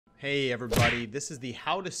Hey everybody, this is the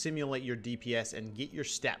How to Simulate Your DPS and Get Your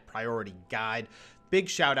Stat Priority Guide. Big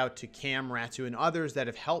shout out to Cam, Ratu, and others that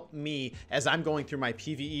have helped me as I'm going through my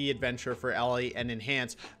PvE adventure for LA and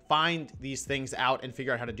Enhance, find these things out and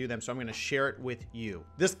figure out how to do them. So I'm going to share it with you.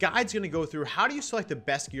 This guide's going to go through how do you select the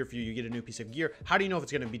best gear for you. You get a new piece of gear. How do you know if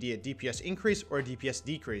it's going to be a DPS increase or a DPS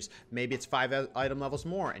decrease? Maybe it's 5 item levels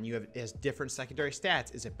more and it has different secondary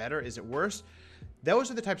stats. Is it better? Is it worse?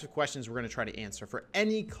 Those are the types of questions we're going to try to answer for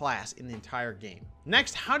any class in the entire game.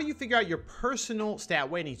 Next, how do you figure out your personal stat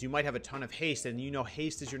weightings? You might have a ton of haste and you know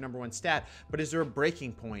haste is your #1 stat, but is there a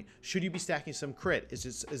breaking point? Should you be stacking some crit?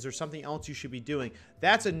 Is there something else you should be doing?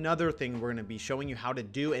 That's another thing we're going to be showing you how to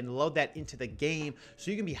do and load that into the game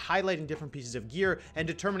so you can be highlighting different pieces of gear and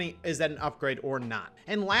determining is that an upgrade or not.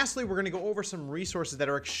 And lastly, we're going to go over some resources that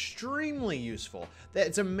are extremely useful.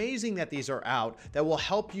 It's amazing that these are out that will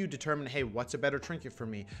help you determine, hey, what's a better trinket for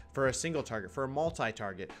me for a single target, for a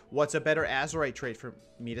multi-target? What's a better Azeroth trait for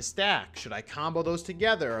me to stack? Should I combo those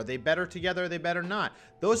together? Are they better together? Are they better not?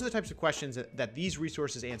 Those are the types of questions that these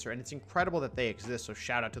resources answer, and it's incredible that they exist, so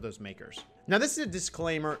shout out to those makers. Now, this is a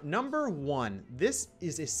disclaimer. Number one, this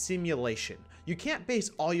is a simulation. You can't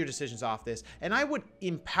base all your decisions off this, and I would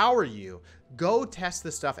empower you, go test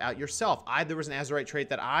this stuff out yourself. There was an Azeroth trait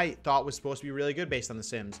that I thought was supposed to be really good based on the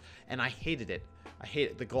Sims, and I hated it. I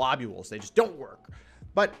hate it. The globules, they just don't work.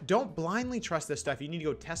 But don't blindly trust this stuff. You need to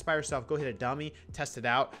go test by yourself. Go hit a dummy, test it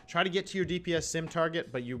out. Try to get to your DPS sim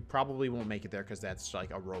target, but you probably won't make it there because that's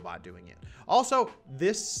like a robot doing it. Also,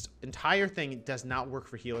 this entire thing does not work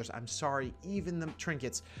for healers. I'm sorry, even the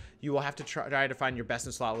trinkets. You will have to try to find your best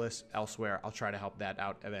in slot list elsewhere. I'll try to help that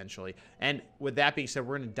out eventually. And with that being said,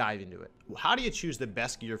 we're going to dive into it. How do you choose the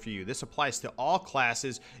best gear for you? This applies to all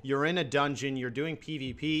classes. You're in a dungeon, you're doing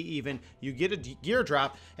PvP even, you get a gear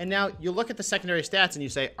drop, and now you look at the secondary stats and you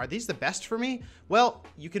say, are these the best for me? Well,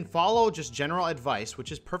 you can follow just general advice,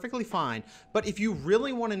 which is perfectly fine. But if you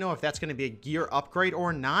really want to know if that's going to be a gear upgrade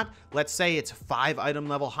or not, let's say it's 5 item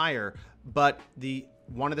level higher, but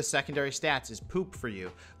one of the secondary stats is poop for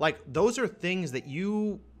you. Like, those are things that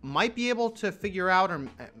you might be able to figure out, or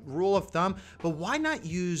rule of thumb, but why not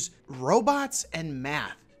use robots and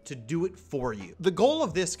math to do it for you? The goal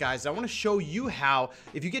of this, guys, I want to show you how,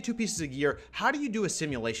 if you get 2 pieces of gear, how do you do a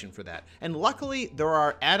simulation for that? And luckily, there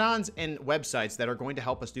are add-ons and websites that are going to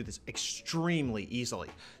help us do this extremely easily.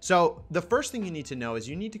 So the first thing you need to know is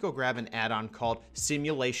you need to go grab an add-on called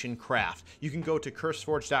Simulation Craft. You can go to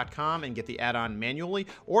curseforge.com and get the add-on manually,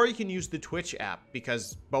 or you can use the Twitch app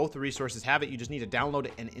because both resources have it. You just need to download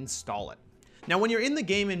it and install it. Now, when you're in the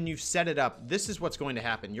game and you've set it up, this is what's going to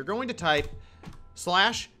happen. You're going to type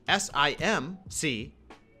 /SIMC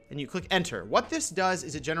and you click enter. What this does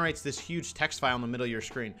is it generates this huge text file in the middle of your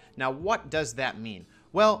screen. Now, what does that mean?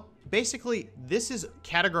 Well, basically, this is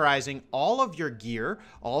categorizing all of your gear,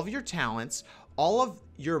 all of your talents, all of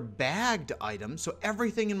your bagged items. So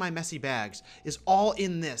everything in my messy bags is all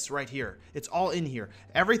in this right here. It's all in here.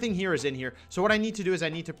 Everything here is in here. So what I need to do is I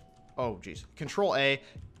need to, Control A,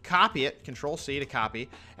 copy it, Control C to copy,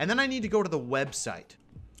 and then I need to go to the website.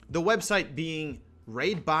 The website being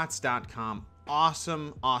Raidbots.com.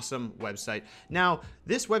 Awesome website. Now,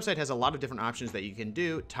 this website has a lot of different options that you can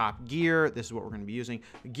do. Top gear, this is what we're going to be using.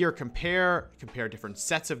 Gear compare different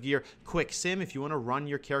sets of gear. Quick sim, if you want to run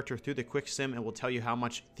your character through the quick sim, it will tell you how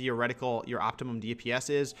much theoretical your optimum DPS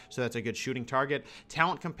is, so that's a good shooting target.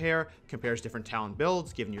 Talent compare, compares different talent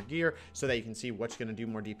builds given your gear, so that you can see what's going to do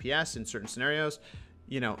more DPS in certain scenarios.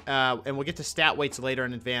 And we'll get to stat weights later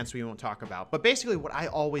in advance we won't talk about. But basically what I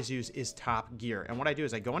always use is top gear. And what I do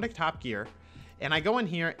is I go into top gear and I go in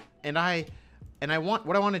here and what I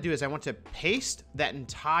want to do is I want to paste that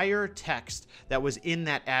entire text that was in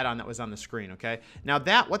that add-on that was on the screen, okay? Now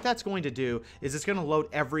what that's going to do is it's going to load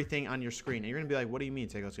everything on your screen. And you're going to be like, what do you mean,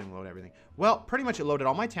 Tiqqle, it's going to load everything? Well, pretty much it loaded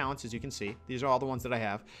all my talents, as you can see. These are all the ones that I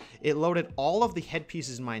have. It loaded all of the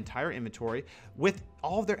headpieces in my entire inventory with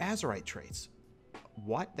all of their Azeroth traits.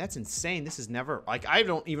 What? That's insane. This is never, like, I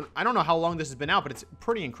don't know how long this has been out, but it's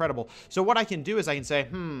pretty incredible. So what I can do is I can say,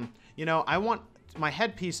 I want, my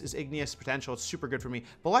headpiece is igneous potential. It's super good for me,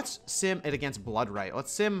 but let's sim it against bloodright.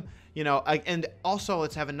 Let's sim, and also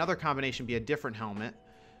let's have another combination be a different helmet.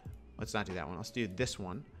 Let's not do that one. Let's do this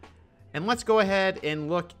one. And let's go ahead and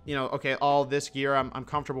look, okay, all this gear I'm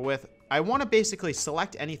comfortable with. I want to basically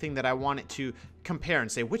select anything that I want it to compare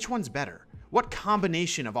and say, which one's better? What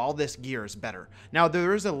combination of all this gear is better? Now,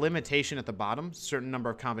 there is a limitation at the bottom, certain number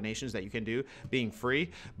of combinations that you can do being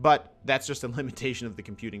free, but that's just a limitation of the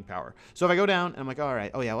computing power. So if I go down and I'm like, all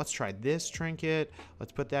right, oh yeah, let's try this trinket.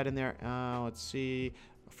 Let's put that in there. Let's see.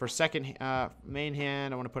 For second main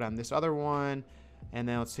hand, I want to put on this other one. And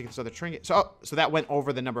then let's take this other trinket. So that went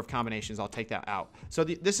over the number of combinations. I'll take that out. So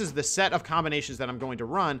this is the set of combinations that I'm going to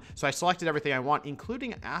run. So I selected everything I want,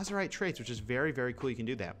 including Azerite traits, which is very, very cool. You can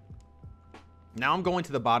do that. Now I'm going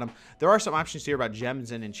to the bottom. There are some options here about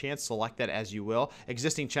gems and enchants. Select that as you will.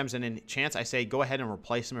 Existing gems and enchants, I say go ahead and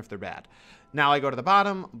replace them if they're bad. Now I go to the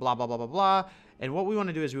bottom, blah, blah, blah, blah, blah. And what we want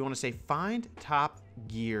to do is we want to say find top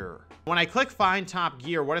gear. When I click find top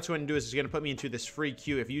gear, what it's going to do is it's going to put me into this free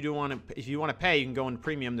queue. If you want to pay, you can go in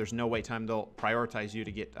premium. There's no wait time. They'll prioritize you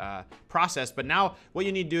to get processed. But now what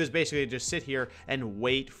you need to do is basically just sit here and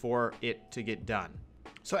wait for it to get done.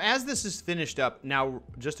 So as this is finished up, now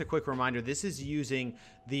just a quick reminder, this is using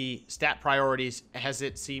the stat priorities as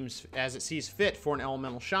it sees fit for an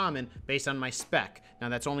elemental shaman based on my spec. Now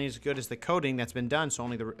that's only as good as the coding that's been done, so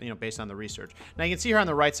only based on the research. Now you can see here on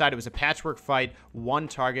the right side, it was a patchwork fight, 1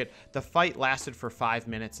 target. The fight lasted for 5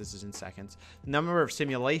 minutes. This is in seconds. The number of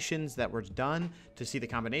simulations that were done to see the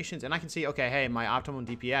combinations, and I can see, okay, hey, my optimum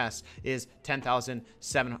DPS is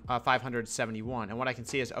 10,571, and what I can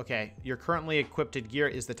see is, okay, your currently equipped gear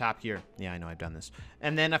is the top gear. Yeah, I know I've done this.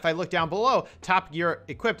 And then if I look down below, top gear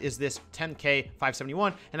equipped is this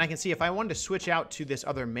 10K571, and I can see if I wanted to switch out to this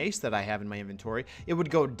other mace that I have in my inventory, it would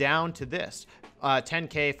go down to this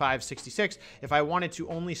 10K566. If I wanted to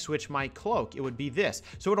only switch my cloak, it would be this.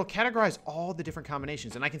 So it'll categorize all the different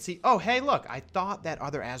combinations, and I can see, oh, hey, look, I thought that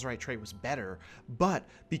other Azerite trait was better, but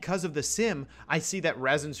because of the sim, I see that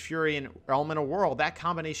Resin's Fury and Elemental Whirl, that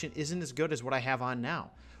combination isn't as good as what I have on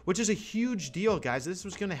now, which is a huge deal, guys. This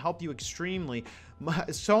was going to help you extremely,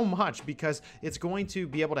 so much, because it's going to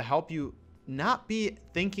be able to help you not be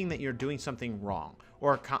thinking that you're doing something wrong,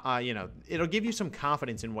 or it'll give you some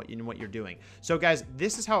confidence in what you're doing. So guys,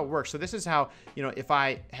 this is how it works. So this is how, if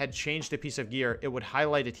I had changed a piece of gear, it would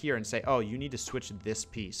highlight it here and say, oh, you need to switch this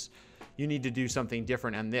piece. You need to do something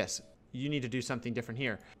different on this. You need to do something different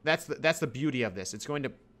here. That's the beauty of this. It's going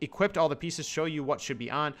to equip all the pieces, show you what should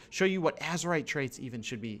be on, show you what Azerite traits even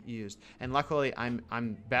should be used. And luckily,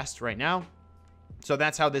 I'm best right now. So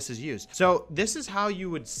that's how this is used. So this is how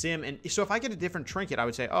you would sim. And so if I get a different trinket, I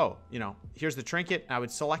would say, oh, here's the trinket. I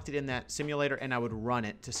would select it in that simulator and I would run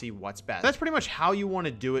it to see what's best. That's pretty much how you want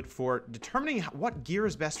to do it for determining what gear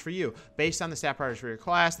is best for you based on the stat priorities for your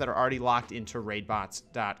class that are already locked into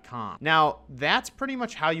raidbots.com. Now, that's pretty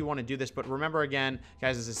much how you want to do this. But remember, again,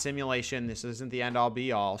 guys, it's a simulation. This isn't the end all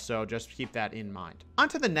be all. So just keep that in mind. On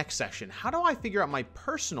to the next section. How do I figure out my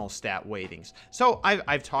personal stat weightings? So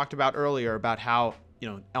I've talked about earlier about how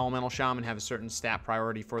Elemental Shaman have a certain stat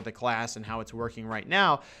priority for the class and how it's working right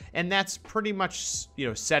now. And that's pretty much,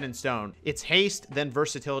 set in stone. It's haste, then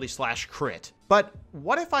versatility / crit. But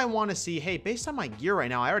what if I want to see, hey, based on my gear right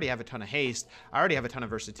now, I already have a ton of haste. I already have a ton of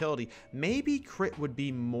versatility. Maybe crit would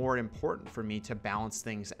be more important for me to balance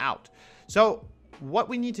things out. So what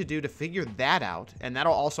we need to do to figure that out, and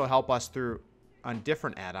that'll also help us through a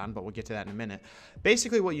different add-on, but we'll get to that in a minute.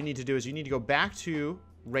 Basically, what you need to do is you need to go back to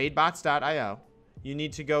raidbots.io. You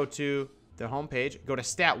need to go to the homepage, go to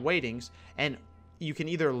stat weightings, and you can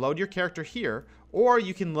either load your character here or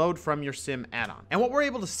you can load from your sim add-on. And what we're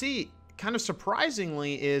able to see, kind of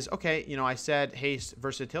surprisingly, is, okay, I said haste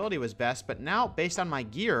versatility was best, but now based on my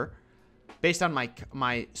gear, based on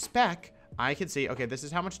my spec, I can see, okay, this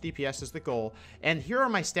is how much DPS is the goal. And here are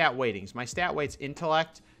my stat weightings. My stat weights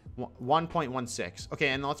intellect 1.16. Okay,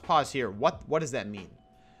 and let's pause here. What does that mean?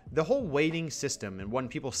 The whole weighting system, and when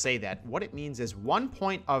people say that, what it means is 1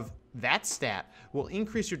 point of that stat will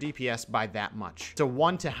increase your DPS by that much. So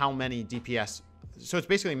 1 to how many DPS. So it's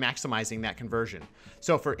basically maximizing that conversion.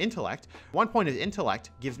 So for intellect, 1 point of intellect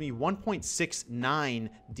gives me 1.69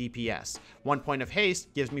 DPS. 1 point of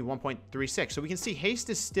haste gives me 1.36. So we can see haste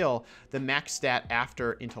is still the max stat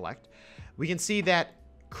after intellect. We can see that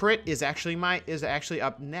crit is actually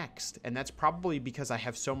up next, and that's probably because I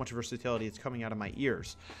have so much versatility. It's coming out of my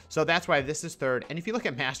ears. So that's why this is third. And if you look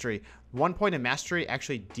at mastery, 1 point of mastery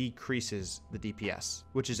actually decreases the DPS,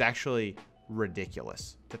 which is actually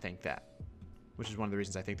ridiculous to think that, which is one of the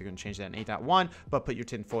reasons I think they're going to change that in 8.1, but put your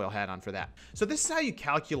tinfoil hat on for that. So this is how you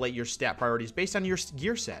calculate your stat priorities based on your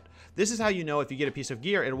gear set. This is how you know if you get a piece of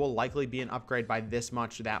gear, it will likely be an upgrade by this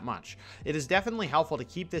much, that much. It is definitely helpful to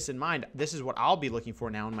keep this in mind. This is what I'll be looking for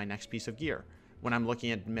now in my next piece of gear. When I'm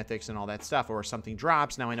looking at mythics and all that stuff, or something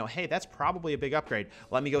drops, now I know, hey, that's probably a big upgrade.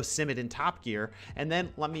 Let me go sim it in top gear, and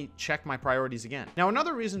then let me check my priorities again. Now,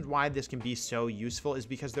 another reason why this can be so useful is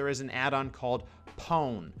because there is an add-on called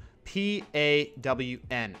Pawn.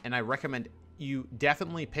 P-A-W-N, and I recommend you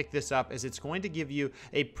definitely pick this up, as it's going to give you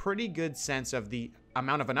a pretty good sense of the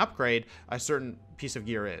amount of an upgrade a certain piece of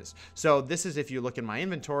gear is. So this is if you look in my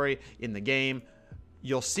inventory in the game,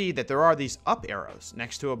 you'll see that there are these up arrows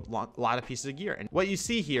next to a lot of pieces of gear. And what you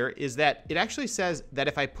see here is that it actually says that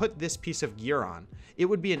if I put this piece of gear on, it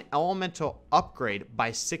would be an elemental upgrade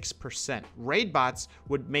by 6%. Raidbots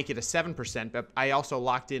would make it a 7%, but I also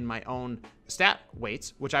locked in my own stat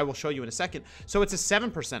weights, which I will show you in a second. So it's a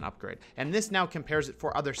 7% upgrade. And this now compares it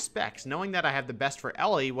for other specs. Knowing that I have the best for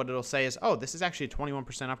Ellie, what it'll say is, oh, this is actually a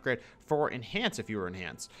 21% upgrade for Enhance if you were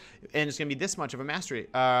Enhance. And it's going to be this much of a mastery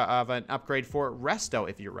of an upgrade for Resto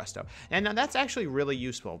if you're Resto. And now that's actually really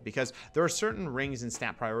useful because there are certain rings and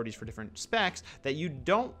stat priorities for different specs that you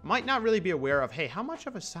might not really be aware of. Hey, how much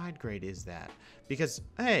of a side grade is that? Because,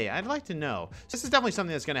 hey, I'd like to know. This is definitely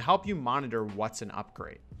something that's going to help you monitor what's an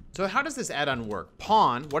upgrade. So how does this add-on work?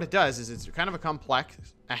 Pawn, what it does is it's kind of a complex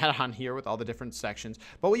add-on here with all the different sections.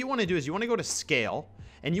 But what you want to do is you want to go to scale,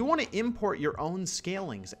 and you want to import your own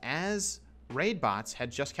scalings as Raidbots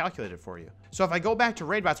had just calculated for you. So if I go back to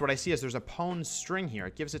Raidbots, what I see is there's a pawn string here.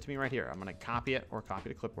 It gives it to me right here. I'm going to copy it or copy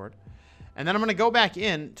to clipboard. And then I'm going to go back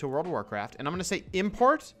in to World of Warcraft, and I'm going to say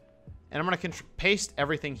import, and I'm going to paste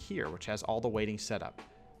everything here, which has all the weightings set up.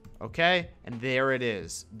 Okay, and there it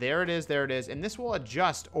is. There it is, there it is. And this will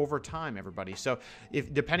adjust over time, everybody. So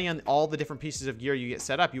if depending on all the different pieces of gear you get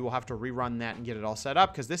set up, you will have to rerun that and get it all set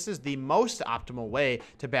up because this is the most optimal way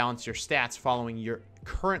to balance your stats following your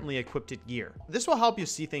currently equipped gear. This will help you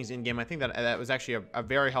see things in game. I think that was actually a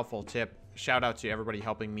very helpful tip. Shout out to everybody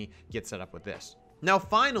helping me get set up with this. Now,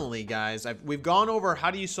 finally, guys, we've gone over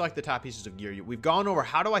how do you select the top pieces of gear. We've gone over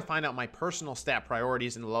how do I find out my personal stat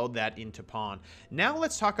priorities and load that into Pawn. Now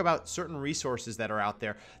let's talk about certain resources that are out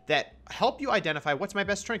there that help you identify what's my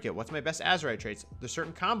best trinket, what's my best Azeroth traits, there's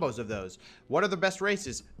certain combos of those, what are the best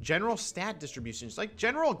races, general stat distributions, like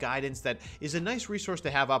general guidance that is a nice resource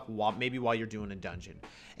to have up maybe while you're doing a dungeon.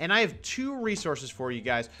 And I have two resources for you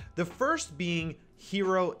guys. The first being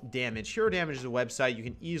Hero Damage. Hero Damage is a website. You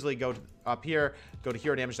can easily go up here, go to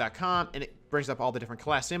herodamage.com, and it brings up all the different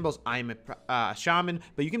class symbols. I am a shaman,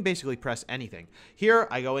 but you can basically press anything. Here,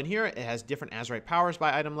 I go in here. It has different Azeroth powers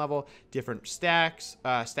by item level, different stacked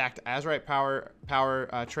Azeroth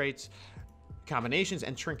power traits, combinations,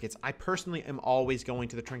 and trinkets. I personally am always going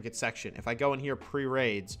to the trinket section. If I go in here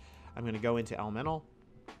pre-raids, I'm going to go into Elemental.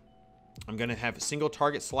 I'm going to have a single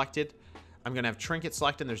target selected. I'm going to have trinket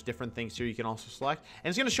selected, and there's different things here you can also select. And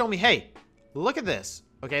it's going to show me, hey, look at this.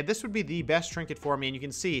 Okay, this would be the best trinket for me, and you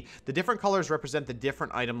can see the different colors represent the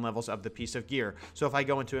different item levels of the piece of gear. So if I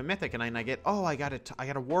go into a Mythic and I get, oh, I got a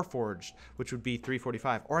Warforged, which would be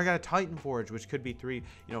 345, or I got a Titan Forge, which could be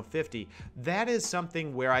 350. That is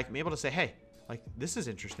something where I can be able to say, hey, like, this is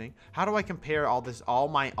interesting. How do I compare all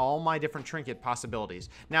my different trinket possibilities?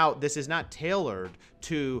 Now, this is not tailored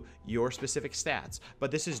to your specific stats,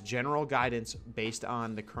 but this is general guidance based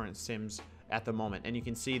on the current sims at the moment. And you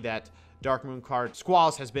can see that Dark Moon card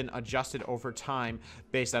Squalls has been adjusted over time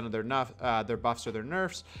based on their buffs or their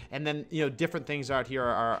nerfs. And then, you know, different things out here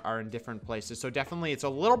are in different places. So definitely it's a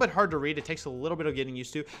little bit hard to read. It takes a little bit of getting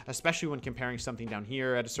used to, especially when comparing something down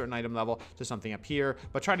here at a certain item level to something up here.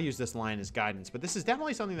 But try to use this line as guidance. But this is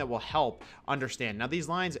definitely something that will help understand. Now, these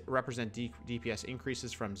lines represent DPS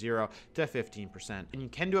increases from 0 to 15%. And you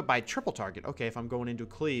can do it by triple target. Okay, if I'm going into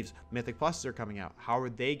Cleaves, Mythic Pluses are coming out. How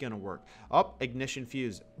are they going to work? Oh, Ignition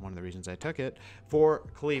Fuse. One of the reasons I took it for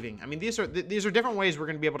cleaving. I mean, these are different ways we're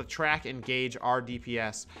going to be able to track and gauge our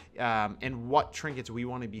DPS and what trinkets we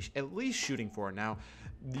want to be at least shooting for. Now,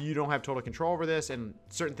 you don't have total control over this, and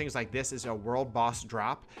certain things like this is a world boss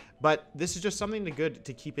drop, but this is just something good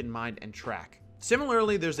to keep in mind and track.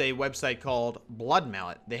 Similarly, there's a website called Blood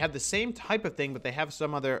Mallet. They have the same type of thing, but they have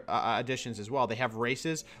some other additions as well. They have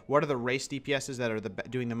races. What are the race DPSs that are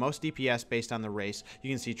doing the most DPS based on the race? You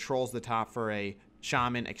can see Troll's the top for a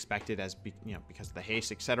Shaman, expected as because of the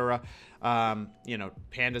haste, etc.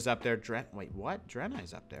 Panda's up there.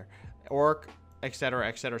 Draenei's up there. Orc, etc.,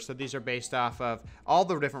 etc. So these are based off of all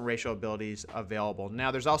the different racial abilities available.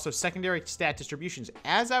 Now, there's also secondary stat distributions.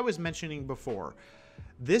 As I was mentioning before,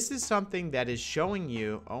 this is something that is showing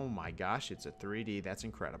you, oh my gosh, it's a 3D, that's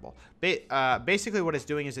incredible. Basically what it's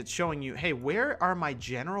doing is it's showing you, hey, where are my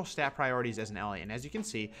general stat priorities as an LA? And as you can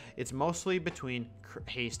see, it's mostly between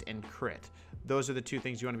haste and crit. Those are the two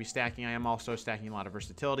things you want to be stacking. I am also stacking a lot of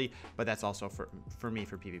versatility, but that's also for me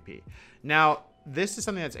for PvP. Now, this is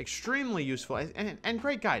something that's extremely useful and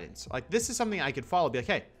great guidance. Like, this is something I could follow, be like,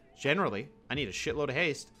 hey, generally, I need a shitload of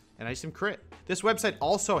haste, and I need some crit. This website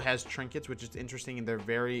also has trinkets, which is interesting, and they're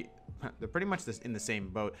pretty much in the same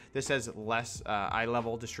boat. This has less eye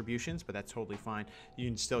level distributions, but that's totally fine. You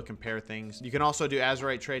can still compare things. You can also do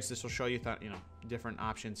Azeroth traits. This will show you different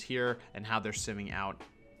options here and how they're simming out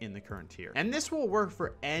in the current tier. And this will work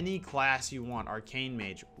for any class you want. Arcane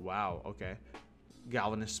Mage, wow, okay.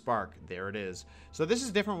 Galvanist Spark, there it is. So this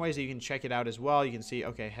is different ways that you can check it out as well. You can see,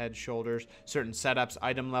 okay, head, shoulders, certain setups,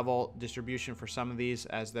 item level distribution for some of these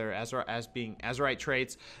as they're as being Azerite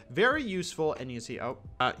traits. Very useful. And you can see, oh,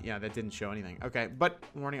 yeah, that didn't show anything. Okay, but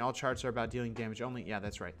warning, all charts are about dealing damage only. Yeah,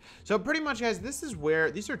 that's right. So pretty much, guys, this is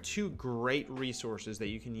where these are two great resources that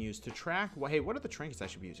you can use to track, well, hey, what are the trinkets I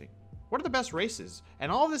should be using? What are the best races?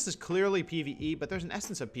 And all of this is clearly PvE, but there's an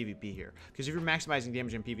essence of PvP here. Because if you're maximizing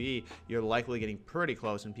damage in PvE, you're likely getting pretty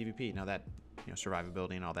close in PvP. Now that, you know,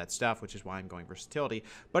 survivability and all that stuff, which is why I'm going versatility.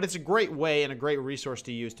 But it's a great way and a great resource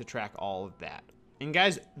to use to track all of that. And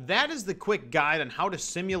guys, that is the quick guide on how to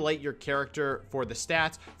simulate your character for the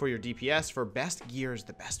stats, for your DPS, for best gear is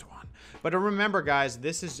the best one. But remember, guys,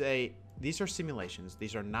 these are simulations.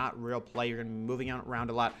 These are not real play. You're going to be moving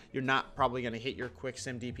around a lot. You're not probably going to hit your quick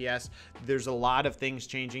sim DPS. There's a lot of things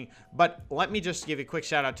changing. But let me just give a quick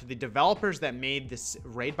shout out to the developers that made this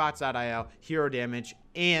Raidbots.io, Hero Damage,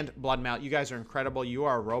 and Bloodmount. You guys are incredible. You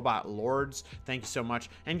are robot lords. Thank you so much.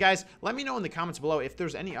 And guys, let me know in the comments below if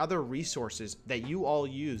there's any other resources that you all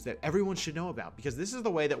use that everyone should know about, because this is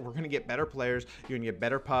the way that we're going to get better players. You're going to get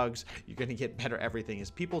better pugs. You're going to get better everything,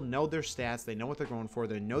 is people know their stats. They know what they're going for.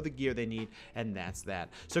 They know the gear they need, and that's that.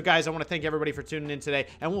 So guys, I want to thank everybody for tuning in today,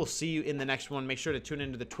 and we'll see you in the next one. Make sure to tune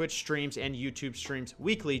into the Twitch streams and YouTube streams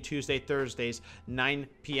weekly, Tuesday, Thursdays, 9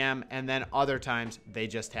 p.m., and then other times they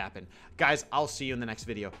just happen. Guys, I'll see you in the next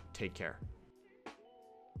video. Take care.